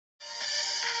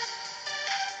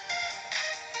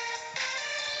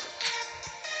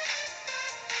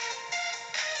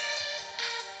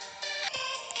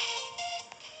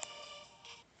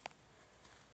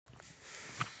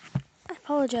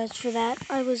apologize for that.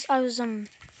 I was trying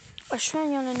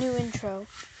on a new intro.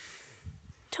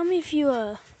 Tell me if you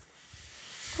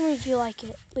like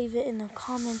it. Leave it in the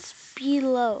comments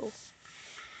below.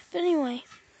 But anyway,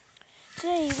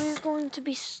 today we're going to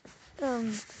be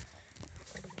I'm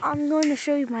going to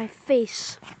show you my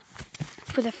face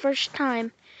for the first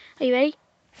time. Are you ready?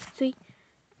 3,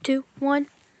 2, 1.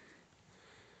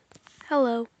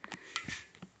 Hello.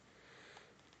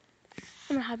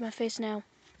 I'm gonna hide my face now.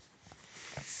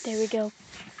 There we go.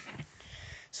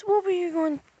 So what we're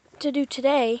going to do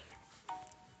today,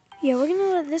 we're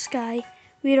gonna let this guy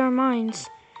read our minds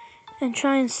and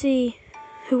try and see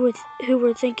who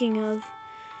we're thinking of.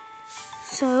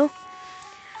 So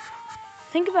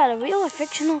think about a real or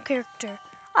fictional character.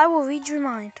 I will read your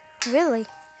mind. Really?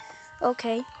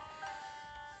 Okay.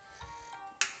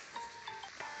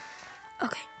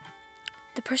 Okay.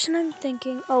 The person I'm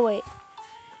thinking. Oh wait,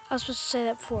 I was supposed to say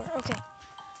that before. Okay.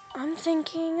 I'm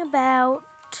thinking about.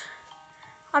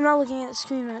 I'm not looking at the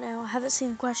screen right now. I haven't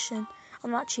seen the question.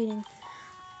 I'm not cheating.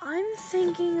 I'm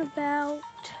thinking about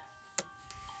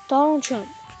Donald Trump.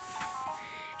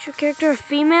 Is your character a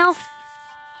female?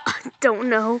 I don't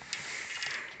know.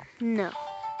 No.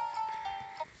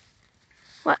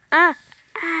 What?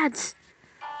 Ads.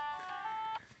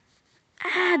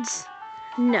 Ads.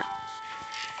 No.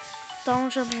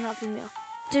 Donald Trump is not female.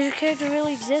 Does your character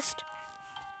really exist?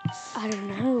 I don't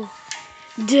know.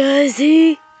 Does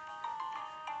he?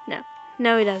 No.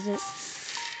 No, he doesn't.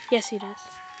 Yes, he does.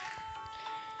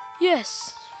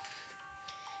 Yes.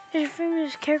 Is your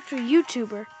famous character a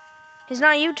YouTuber? He's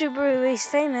not a YouTuber, but he's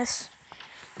famous.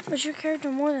 Was your character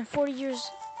more than 40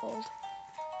 years old?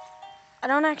 I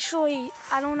don't actually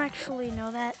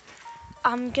know that.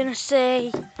 I'm gonna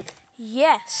say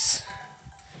yes.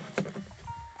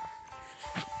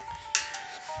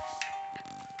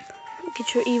 Look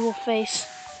at your evil face.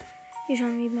 You're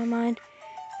trying to read my mind.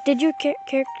 Did your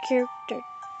character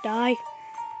die?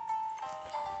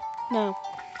 No.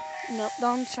 No,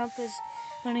 Donald Trump is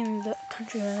running the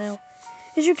country right now.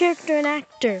 Is your character an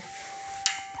actor?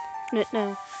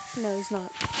 No, he's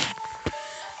not.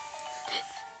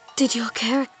 Did your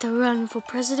character run for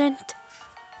president?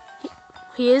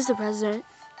 He is the president.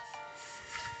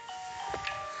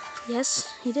 Yes,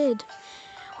 he did.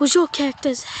 Was your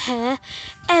character's hair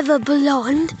ever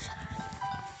blonde?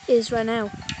 It is right now.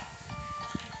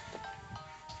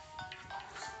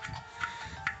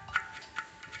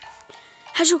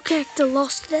 Has your character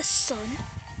lost their son?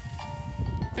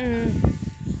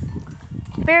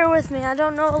 Bear with me, I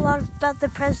don't know a lot about the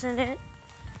president.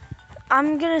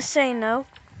 I'm gonna say no.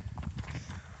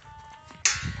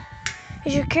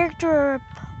 Is your character a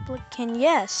Republican?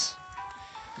 Yes.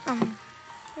 Who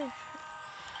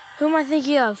am I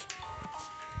thinking of?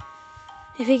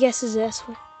 If he guesses this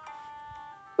one.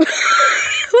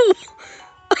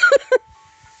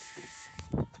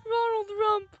 Donald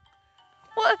Trump.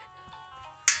 What?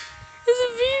 It's a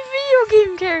video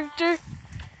game character.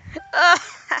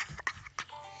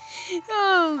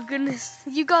 Oh goodness,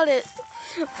 you got it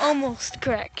almost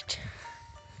correct.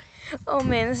 Oh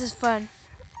man, this is fun.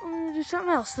 I'm gonna do something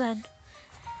else then.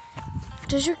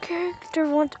 Does your character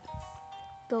want to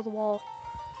build a wall?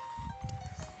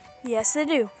 Yes, they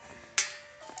do.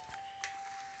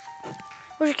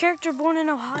 Was your character born in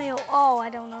Ohio? Oh, I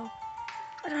don't know.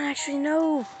 I don't actually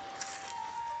know.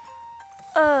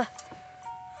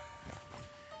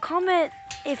 Comment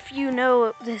if you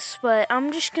know this, but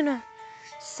I'm just gonna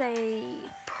say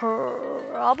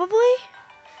probably.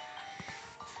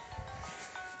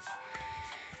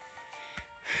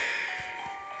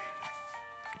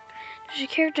 Does your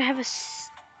character have a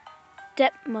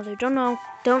stepmother? Don't know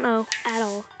at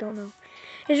all. Don't know.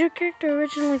 Is your character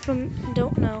originally from?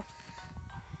 Don't know.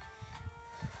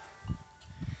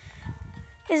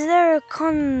 Is there a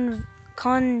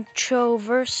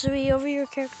controversy over your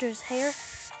character's hair?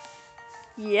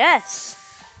 Yes.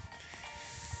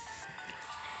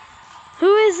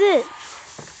 Who is it?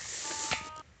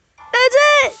 That's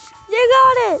it! You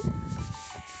got it!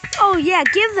 Oh yeah,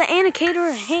 give the akinator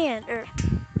a hand, or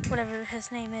whatever his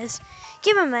name is.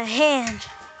 Give him a hand.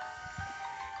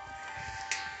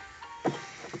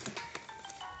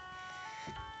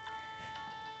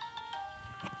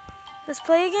 Let's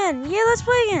play again. Yeah, let's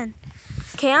play again.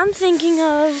 Okay, I'm thinking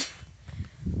of...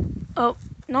 Oh,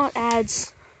 not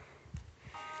ads.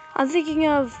 I'm thinking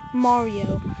of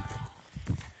Mario.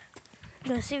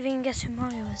 Let's see if you can guess who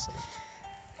Mario is.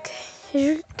 Okay, is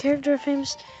your character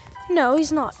famous? No,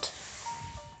 he's not.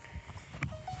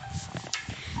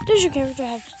 Does your character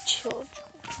have children?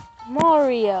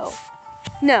 Mario.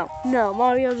 No,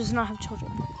 Mario does not have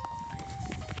children.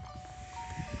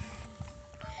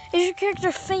 Is your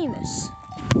character famous?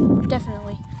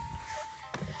 Definitely.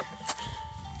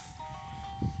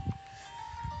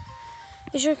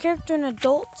 Is your character an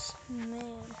adult?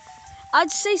 Man. I'd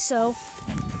say so.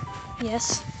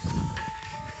 Yes.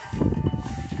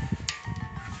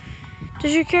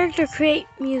 Does your character create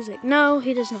music? No,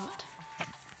 he does not.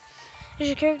 Is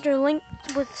your character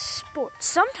linked with sports?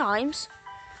 Sometimes.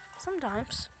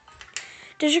 Sometimes.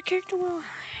 Does your character wear a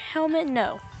helmet?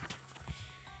 No.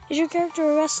 Is your character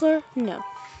a wrestler? No.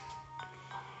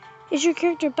 Is your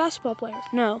character a basketball player?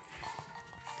 No.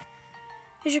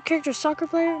 Is your character a soccer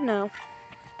player? No.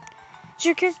 Is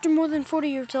your character more than 40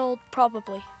 years old?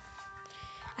 Probably.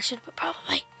 I should have put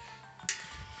probably.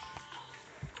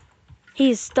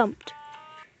 He is stumped.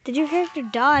 Did your character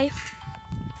die?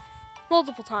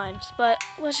 Multiple times, but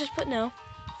let's just put no.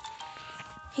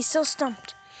 He's still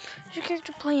stumped. Is your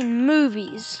character play in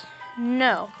movies?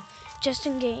 No. Just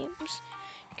in games?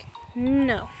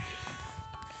 No.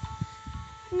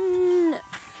 No.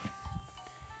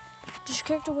 Does your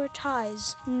character wear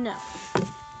ties? No.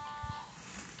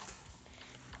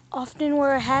 Often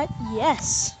wear a hat?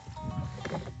 Yes.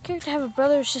 Character have a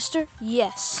brother or sister?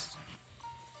 Yes.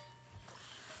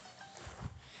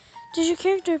 Does your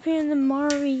character appear in the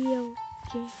Mario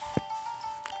game?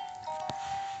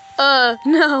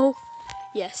 No.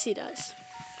 Yes, he does.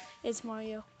 It's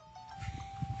Mario.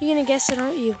 You're gonna guess it,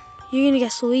 aren't you? You're gonna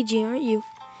guess Luigi, aren't you?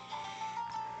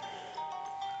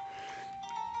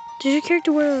 Does your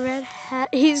character wear a red hat?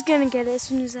 He's gonna get it as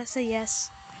soon as I say yes.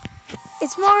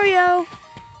 It's Mario!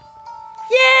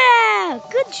 Yeah!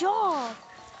 Good job!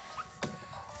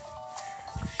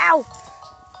 Ow!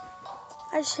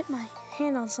 I just hit my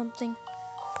hand on something.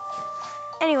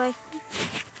 Anyway,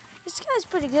 this guy's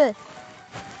pretty good.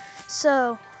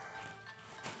 So,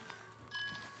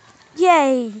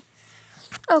 yay!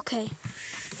 Okay.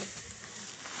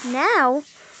 Now,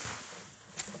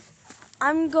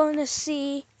 I'm going to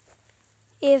see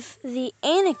if the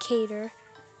akinator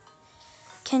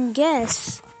can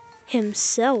guess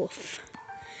himself.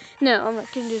 No, I'm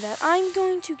not going to do that. I'm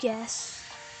going to guess.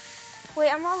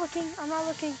 Wait, I'm not looking.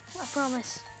 I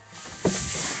promise.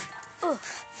 Ugh.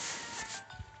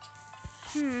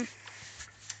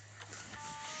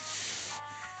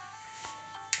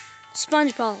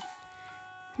 SpongeBob.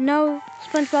 No,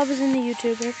 SpongeBob isn't a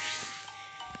YouTuber.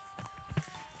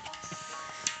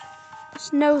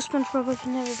 No, SpongeBob has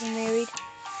never been married.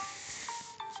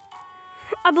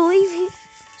 I believe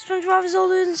SpongeBob is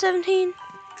older than 17.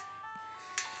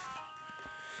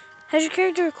 Has your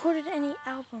character recorded any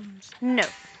albums? No.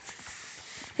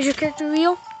 Is your character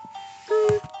real?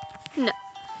 No.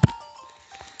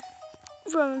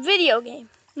 From a video game?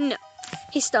 No.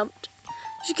 He's stumped.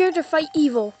 Does your character fight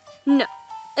evil? No.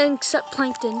 Except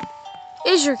Plankton.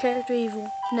 Is your character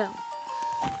evil? No.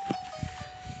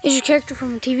 Is your character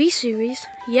from a TV series?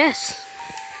 Yes.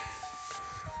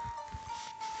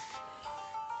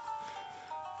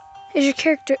 Is your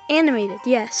character animated?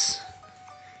 Yes.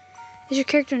 Is your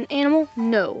character an animal?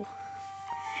 No.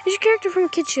 Is your character from a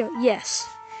kid show? Yes.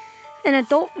 An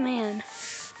adult man?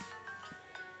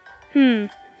 I'm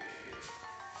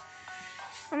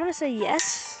gonna say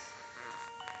yes.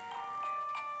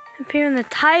 Appear in the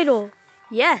title?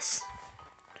 Yes.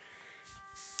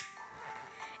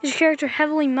 Is your character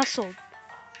heavily muscled?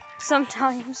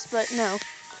 Sometimes, but no.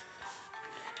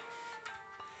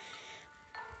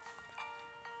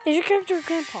 Is your character a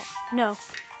grandpa? No.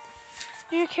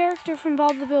 Is your character from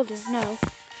Bob the Builder? No.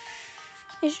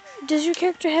 Does your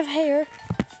character have hair?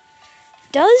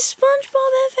 Does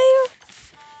SpongeBob have hair?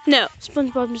 No,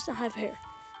 SpongeBob does not have hair.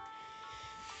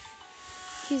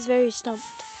 He's very stumped.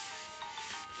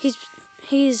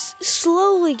 He's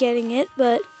slowly getting it,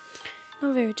 but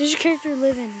not very. Does your character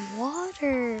live in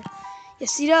water?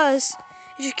 Yes, he does.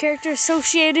 Is your character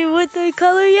associated with the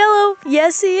color yellow?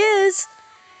 Yes, he is.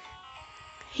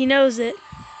 He knows it.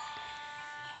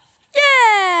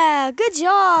 Yeah! Good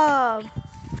job!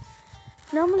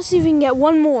 Now I'm going to see if we can get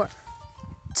one more.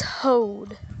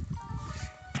 Toad.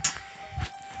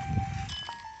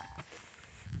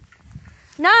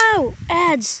 No!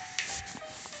 Ads!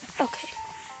 Okay.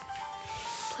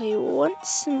 Play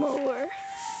once more.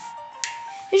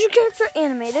 Is your character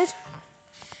animated?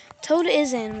 Toad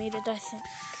is animated, I think.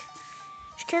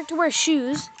 Does your character wear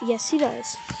shoes? Yes, he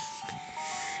does.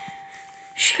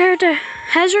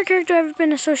 Has your character ever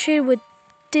been associated with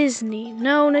Disney?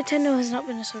 No, Nintendo has not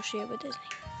been associated with Disney.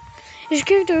 Is your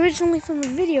character originally from a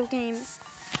video game?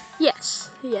 Yes.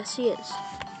 Yes, he is.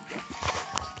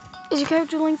 Is your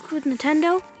character linked with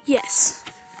Nintendo? Yes.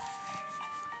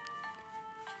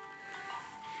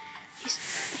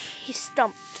 He's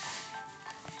stumped.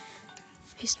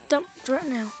 He's stumped right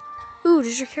now. Ooh,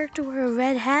 does your character wear a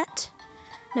red hat?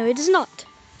 No, he does not. Does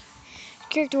your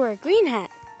character wear a green hat?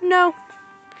 No.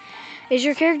 Is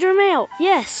your character a male?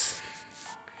 Yes.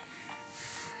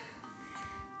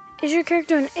 Is your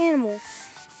character an animal?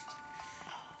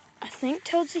 I think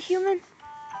Toad's a human?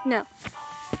 No.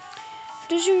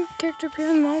 Does your character appear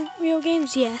in Mario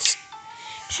games? Yes.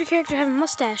 Does your character have a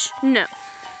mustache? No.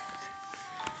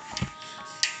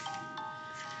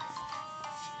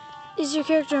 Is your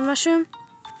character a mushroom?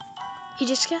 He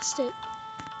just guessed it.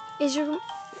 Is your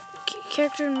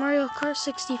character in Mario Kart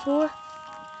 64?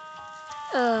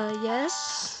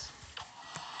 Yes.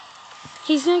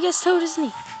 He's gonna guess Toad, isn't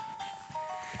he?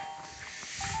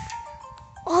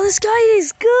 Oh, this guy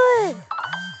is good!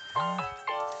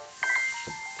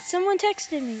 Someone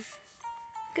texted me.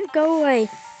 Go away.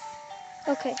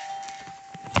 Okay.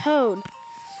 Toad.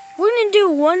 We're gonna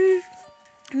do one,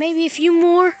 maybe a few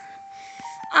more.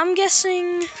 I'm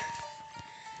guessing...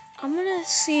 I'm gonna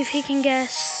see if he can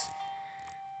guess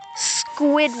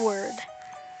Squidward.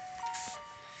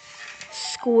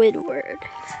 Squidward.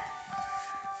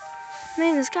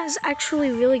 Man, this guy's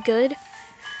actually really good.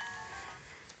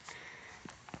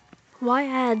 Why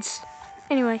ads?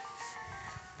 Anyway,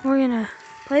 we're gonna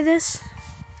play this.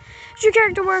 Does your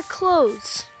character wear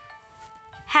clothes?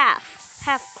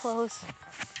 Half clothes.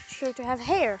 Does your character have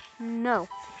hair? No.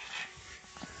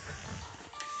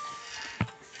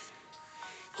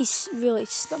 He's really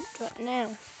stumped right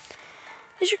now.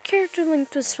 Is your character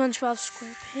linked with SpongeBob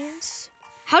SquarePants?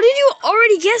 How did you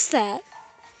already guess that?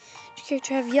 Does your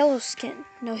character have yellow skin?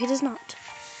 No, he does not.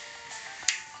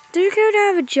 Does your character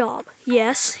have a job?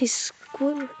 Yes, he's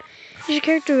Squidward. Is your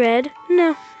character red?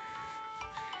 No.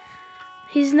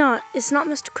 He's not. It's not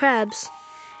Mr. Krabs.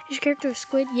 Is your character a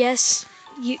squid? Yes.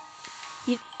 You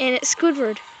and it's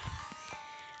Squidward.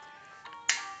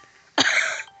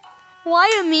 Why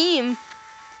a meme?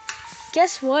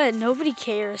 Guess what? Nobody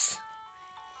cares.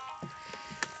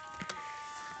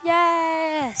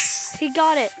 Yes! He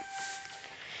got it.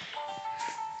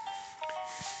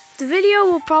 The video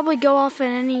will probably go off at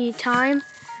any time.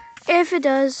 If it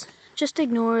does, just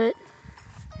ignore it.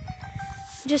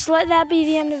 Just let that be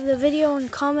the end of the video and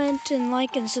comment and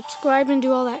like and subscribe and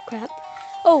do all that crap.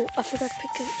 Oh, I forgot to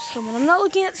pick up someone. I'm not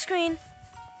looking at the screen.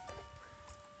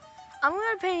 I'm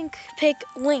going to pick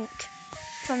Link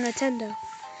from Nintendo.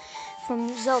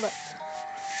 From Zelda.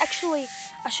 Actually,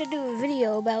 I should do a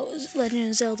video about Legend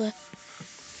of Zelda.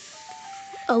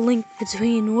 A Link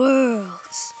Between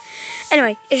Worlds.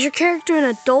 Anyway, is your character an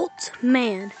adult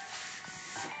man?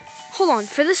 Hold on,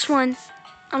 for this one,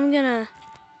 I'm the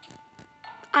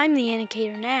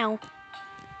akinator now.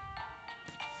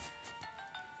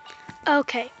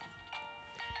 Okay.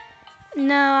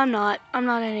 No, I'm not. I'm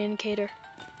not an akinator.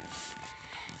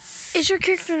 Is your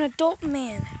character an adult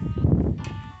man?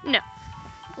 No.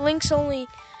 Link's only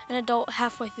an adult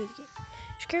halfway through the game.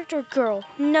 Is your character a girl?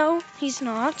 No, he's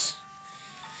not.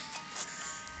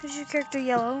 Is your character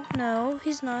yellow? No,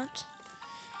 he's not.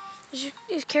 Is your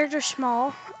character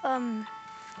small?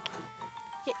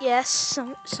 Yes,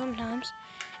 sometimes.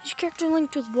 Is your character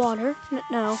linked with water?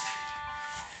 No.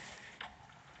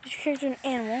 Is your character an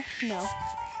animal? No.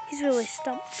 He's really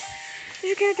stumped. Is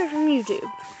your character from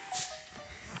YouTube?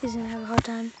 He's gonna have a hard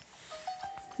time.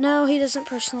 No, he doesn't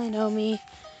personally know me.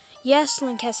 Yes,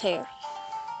 Link has hair.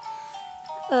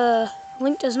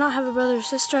 Link does not have a brother or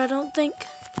sister, I don't think.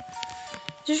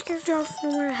 Does your character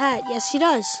often wear a hat? Yes, he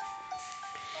does.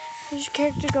 Does your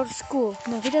character go to school?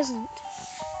 No, he doesn't.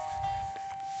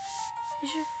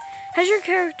 Has your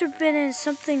character been in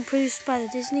something produced by the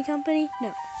Disney company?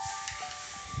 No.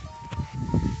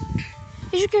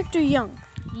 Is your character young?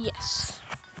 Yes.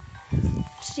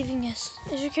 Steven, yes.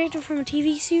 Is your character from a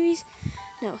TV series?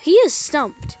 No, he is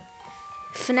stumped.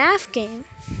 FNAF game?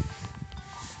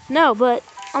 No, but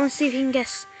I'm gonna see if he can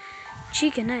guess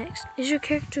Chica next. Is your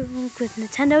character linked with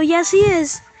Nintendo? Yes, he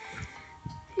is.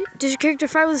 Does your character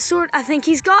fight with a sword? I think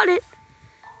he's got it.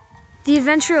 The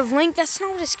Adventure of Link? That's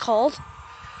not what it's called.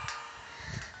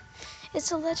 It's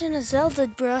a Legend of Zelda,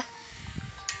 bruh.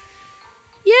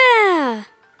 Yeah!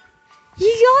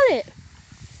 You got it.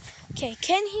 Okay,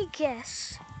 can he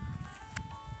guess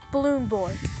Balloon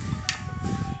Boy?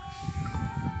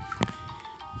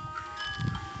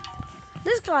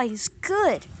 This guy is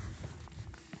good.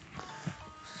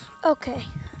 Okay.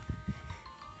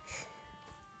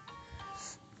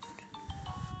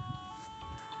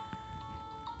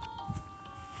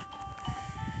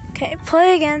 Okay,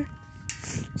 play again.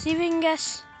 See if you can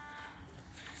guess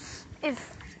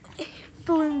if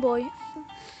Balloon Boy.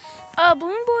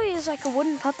 Balloon Boy is like a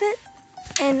wooden puppet,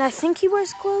 and I think he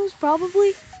wears clothes,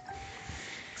 probably.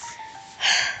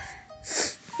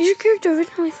 Is your character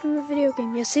originally from a video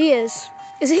game? Yes, he is.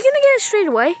 Is he gonna get it straight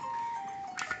away?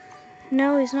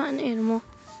 No, he's not an animal.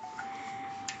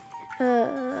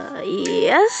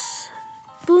 Yes.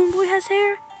 Balloon Boy has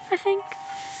hair, I think.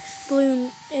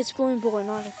 It's Balloon Boy,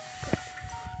 not a...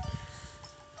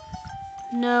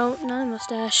 No, not a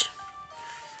mustache.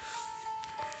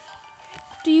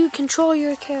 Do you control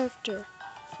your character?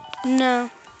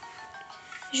 No.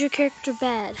 Is your character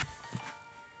bad?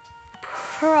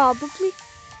 Probably.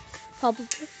 Is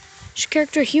your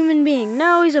character a human being?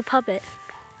 No, he's a puppet.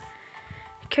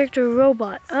 Character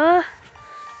robot.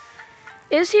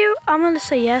 Is he? I'm gonna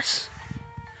say yes.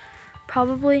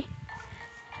 Probably.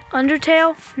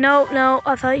 Undertale? No.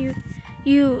 I thought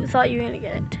you thought you were gonna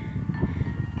get it.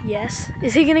 Yes.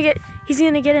 Is he gonna get? He's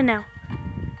gonna get it now.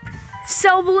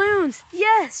 Sell balloons.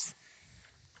 Yes.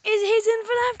 He's in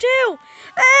FNAF 2,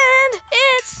 and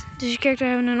it's. Does your character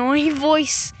have an annoying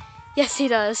voice? Yes, he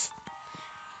does.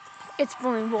 It's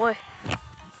Balloon Boy.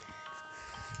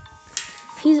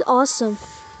 He's awesome.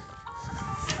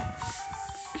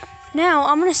 Now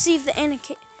I'm gonna see if the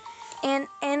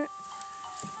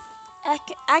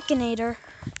akinator,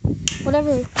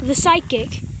 whatever, the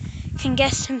psychic, can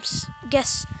guess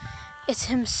it's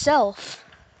himself.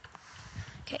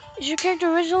 Okay, is your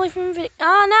character originally from a video?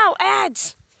 Oh no,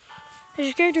 ads! Is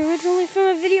your character originally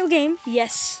from a video game?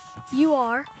 Yes, you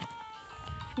are.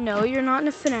 No, you're not in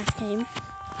a FNAF game.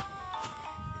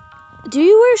 Do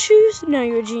you wear shoes? No,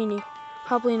 you're a genie.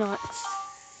 Probably not.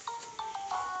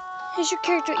 Is your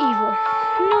character evil?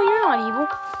 No, you're not evil.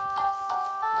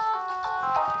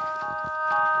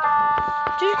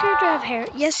 Does your character have hair?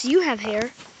 Yes, you have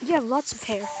hair. You have lots of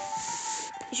hair.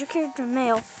 Is your character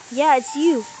male? Yeah, it's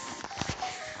you.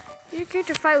 Does your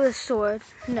character fight with a sword?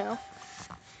 No.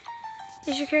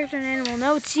 Is your character an animal?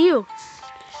 No, it's you.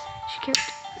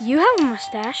 You have a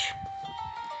mustache.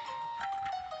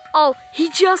 Oh, he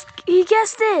guessed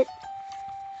it.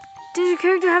 Does your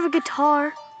character have a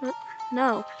guitar?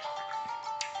 No.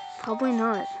 Probably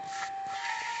not.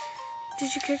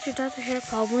 Does your character dye their hair?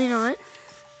 Probably not.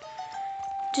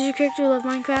 Does your character love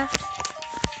Minecraft?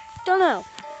 Don't know.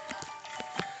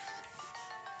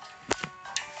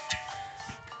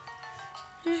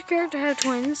 Does your character have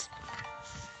twins?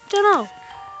 Don't know.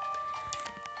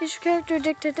 Is your character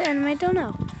addicted to anime? Don't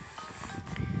know.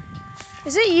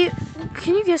 Is it you?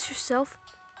 Can you guess yourself?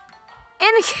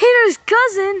 Anikator's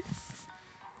cousin?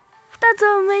 That's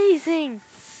amazing.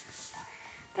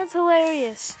 That's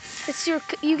hilarious.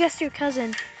 You guessed your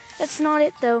cousin. That's not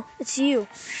it though. It's you.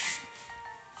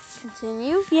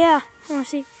 Continue. Yeah. I want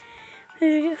to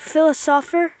see.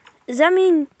 Philosopher. Does that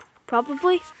mean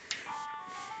probably?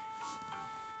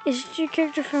 Is your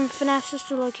character from FNAF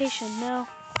Sister Location? No.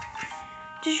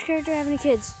 Does your character have any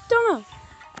kids? Don't know.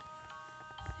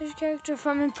 Is your character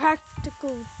from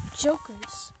Impractical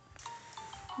Jokers?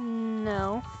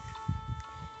 No.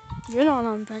 You're not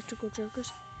on Impractical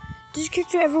Jokers. Does your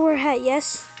character ever wear a hat?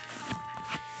 Yes.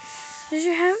 Does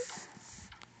your hat?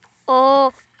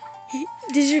 Oh.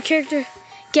 Does your character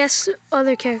guess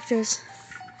other characters?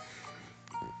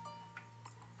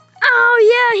 Oh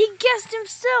yeah, he guessed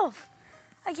himself.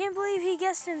 I can't believe he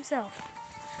guessed himself.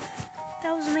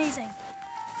 That was amazing.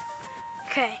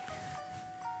 Okay.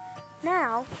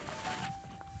 Now,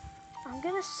 I'm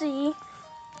gonna see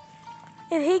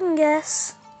if he can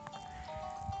guess.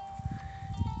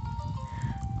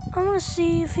 I'm gonna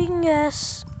see if he can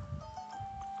guess.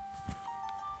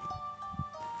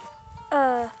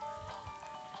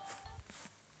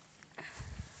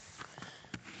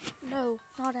 No,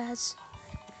 not as.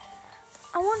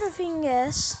 I wonder if he can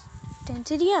guess Dan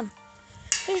TDM.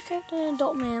 Is your character an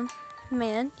adult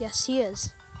man? Yes, he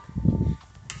is.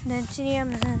 Dan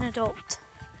TDM is an adult.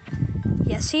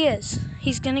 Yes, he is.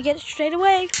 He's gonna get it straight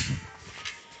away.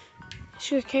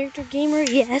 Is your character gamer?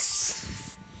 Yes.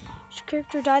 Is your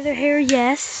character dye their hair?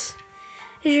 Yes.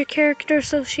 Is your character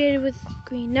associated with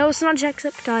green? No, it's not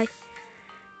Jacksepticeye.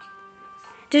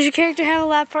 Does your character have a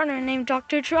lab partner named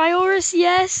Dr. Trioris?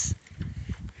 Yes.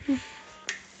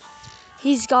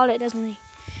 He's got it, doesn't he?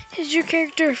 Is your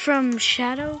character from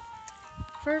Shadowverse?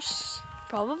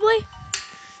 Probably.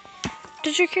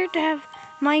 Does your character have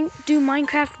do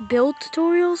Minecraft build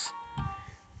tutorials?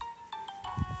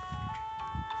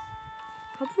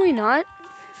 Probably not.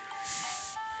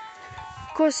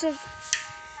 Of course,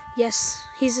 yes,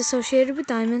 he's associated with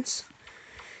diamonds.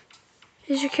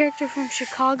 Is your character from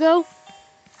Chicago?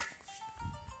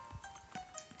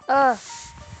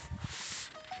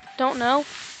 Don't know.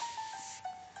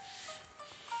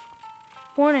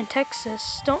 Born in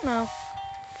Texas. Don't know.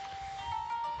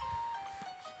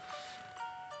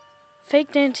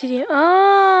 Fake Dan TDM.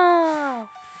 Oh!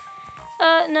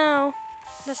 No.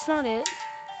 That's not it.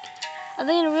 I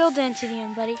think a real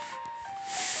Dantinium, buddy.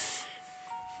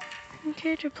 What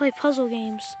character play puzzle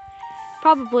games?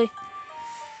 Probably.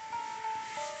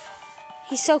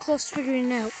 He's so close to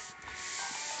figuring it out.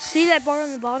 See that bar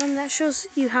on the bottom? That shows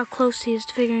you how close he is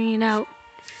to figuring it out.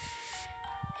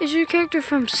 Is your character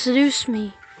from Seduce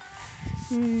Me?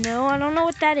 No, I don't know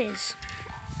what that is.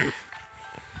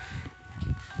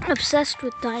 Obsessed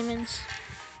with diamonds.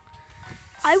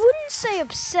 I wouldn't say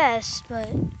obsessed, but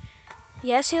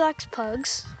yes, he likes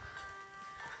pugs.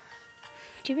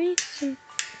 Give me some.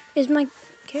 Is my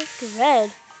character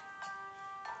red?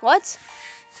 What?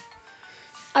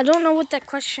 I don't know what that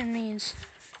question means.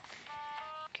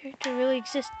 Character really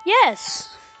exists?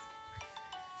 Yes!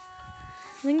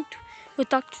 Linked with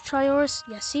Dr. Trioris?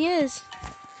 Yes, he is.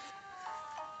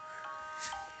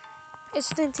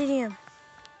 It's Dantinium.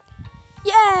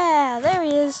 Yeah! There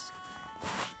he is.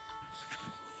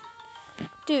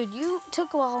 Dude, you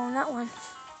took a while on that one.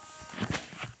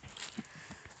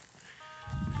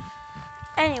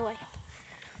 Anyway,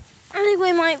 I think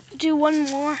we might do one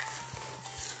more.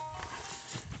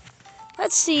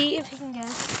 Let's see if he can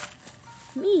guess.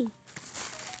 Me.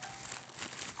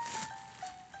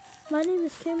 My name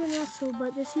is Cameron Russell,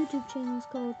 but this YouTube channel is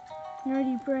called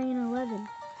Nerdy Brain 11,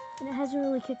 and it hasn't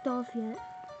really kicked off yet.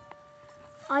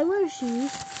 I wear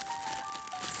shoes.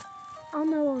 I'll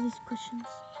know all these questions.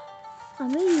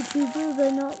 I'm a YouTuber,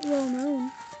 but not well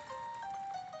known.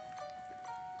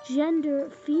 Gender,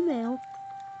 female.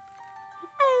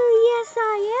 Oh, yes,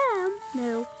 I am.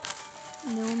 No.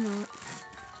 No, I'm not.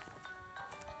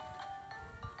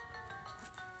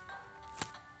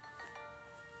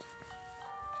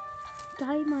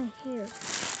 Dye my hair.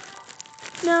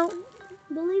 No,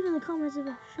 believe in the comments if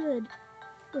I should,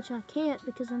 which I can't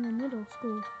because I'm in middle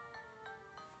school.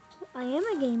 I am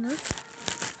a gamer.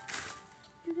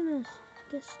 You're gonna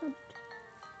get stumped.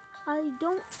 I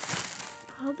don't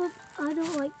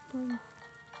like playing.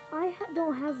 I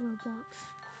don't have Roblox.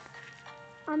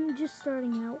 I'm just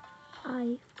starting out.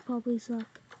 I probably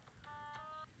suck.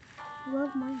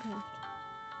 Love Minecraft.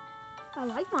 I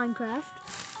like Minecraft.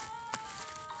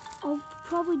 I'll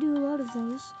probably do a lot of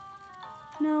those.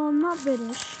 No, I'm not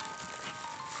British.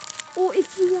 Or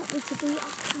if you want me to be,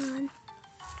 I can.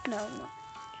 No.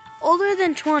 Older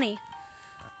than 20.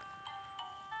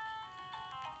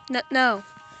 No.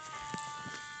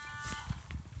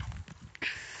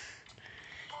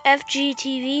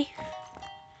 FGTV.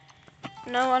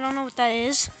 No, I don't know what that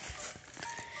is.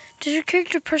 Does your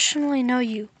character personally know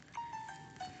you?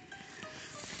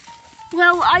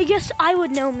 Well, I guess I would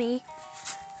know me.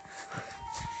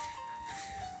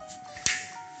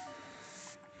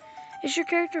 Is your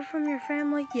character from your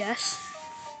family? Yes.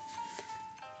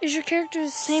 Is your character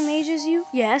the same age as you?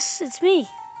 Yes, it's me.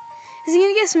 Is he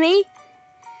gonna guess me?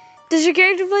 Does your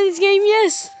character play this game?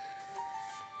 Yes.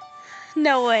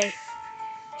 No way.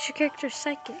 Is your character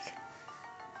psychic?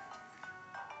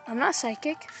 I'm not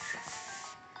psychic.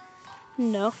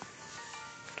 No.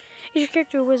 Is your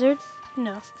character a wizard?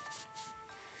 No.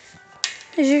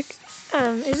 Is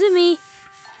it me?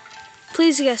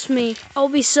 Please guess me. I'll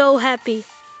be so happy.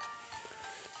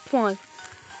 Come on.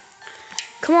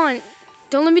 Come on.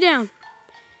 Don't let me down.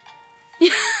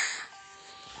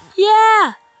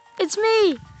 Yeah! It's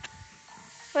me!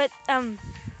 But,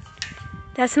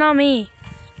 that's not me.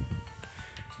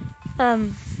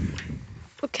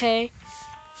 Okay.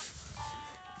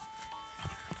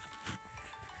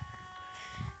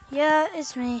 Yeah,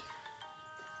 it's me.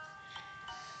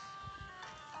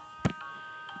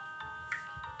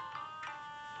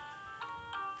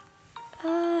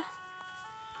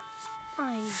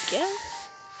 I guess.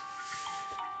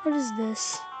 What is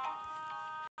this?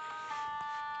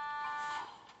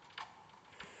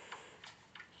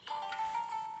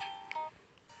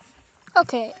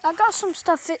 Okay, I got some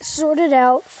stuff sorted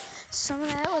out. Some of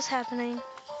that was happening.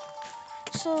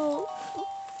 So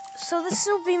this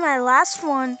will be my last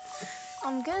one.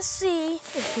 I'm gonna see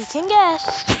if he can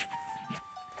guess.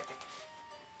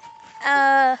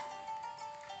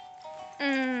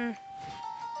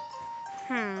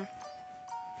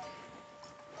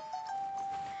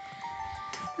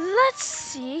 Let's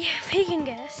see if he can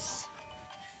guess.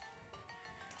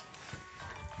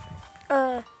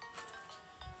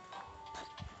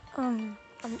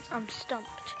 I'm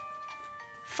stumped.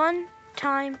 Fun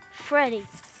Time Freddy.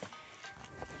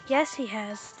 Yes, he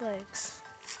has legs.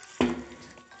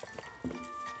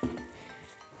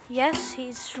 Yes,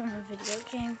 he's from a video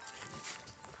game.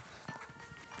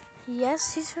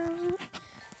 Yes, he's from...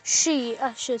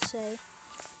 I should say.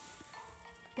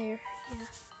 There, yeah.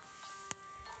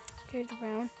 Character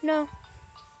Brown. No.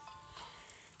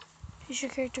 Is your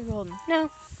character golden?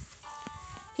 No.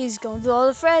 He's going through all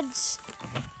the threads.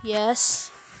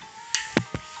 Yes.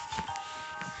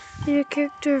 Is your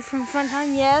character from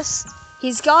Funtime? Yes.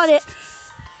 He's got it.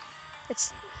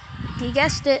 He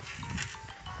guessed it.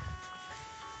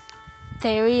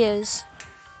 There he is.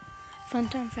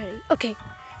 Funtime Freddy. Okay.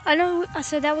 I know I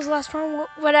said that was the last one,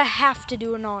 but I have to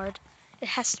do an Ard. It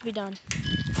has to be done.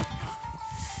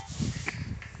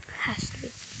 Has to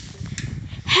be.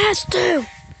 Has to!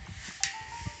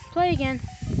 Play again.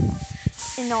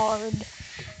 An Ard.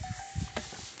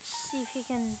 See if he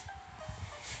can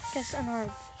guess an Ard.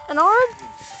 An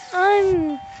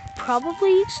Ard?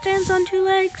 Probably stands on 2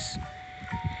 legs.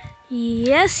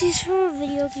 Yes, he's from a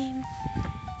video game.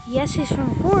 Yes, he's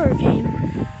from a horror game.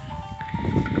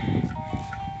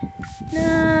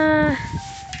 Nah,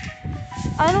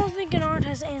 I don't think an Ard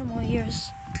has animal ears.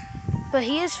 But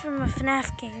he is from a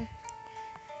FNAF game.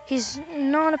 He's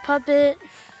not a puppet.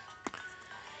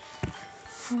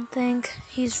 I don't think.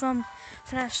 He's from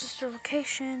FNAF's sister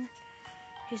location.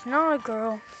 He's not a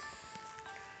girl.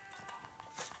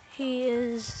 He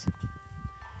is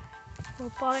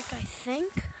robotic, I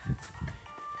think.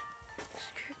 His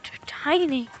character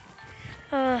tiny.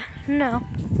 No.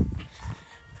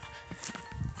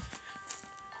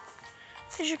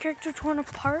 Is your character torn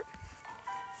apart?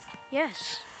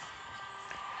 Yes.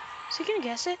 Is he gonna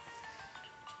guess it?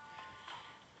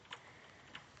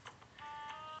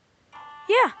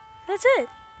 Yeah, that's it.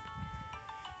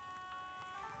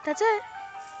 That's it.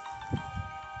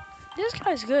 This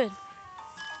guy's good.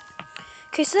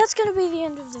 Okay, so that's gonna be the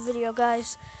end of the video,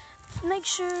 guys. Make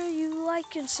sure you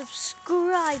like and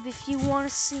subscribe if you want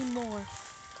to see more.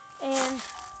 And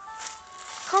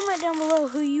comment down below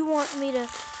who you want me to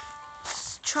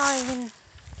try and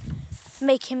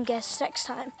make him guess next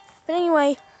time. But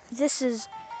anyway, this is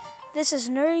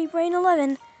Nerdy Brain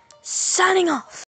 11 signing off.